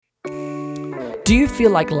Do you feel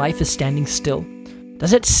like life is standing still?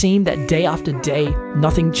 Does it seem that day after day,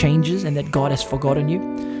 nothing changes and that God has forgotten you?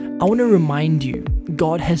 I want to remind you,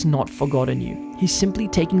 God has not forgotten you. He's simply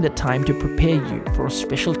taking the time to prepare you for a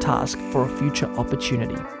special task for a future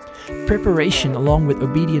opportunity. Preparation along with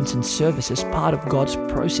obedience and service is part of God's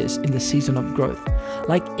process in the season of growth.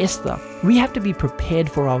 Like Esther, we have to be prepared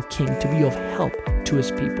for our King to be of help to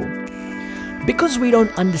His people. Because we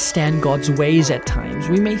don't understand God's ways at times,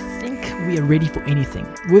 we may think we are ready for anything.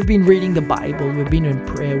 We've been reading the Bible, we've been in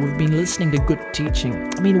prayer, we've been listening to good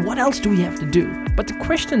teaching. What else do we have to do? But the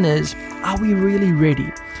question is, are we really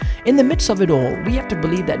ready? In the midst of it all, we have to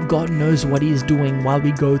believe that God knows what He is doing while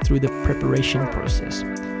we go through the preparation process.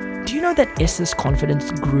 Do you know that Esther's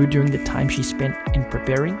confidence grew during the time she spent in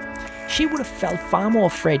preparing? She would have felt far more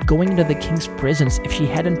afraid going into the king's presence if she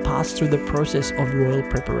hadn't passed through the process of royal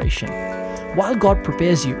preparation. While God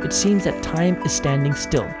prepares you, it seems that time is standing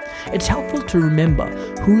still. It's helpful to remember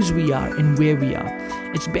whose we are and where we are.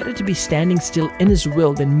 It's better to be standing still in His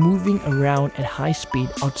will than moving around at high speed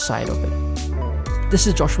outside of it. This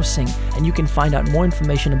is Joshua Singh, and you can find out more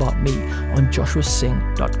information about me on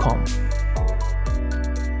joshuasingh.com.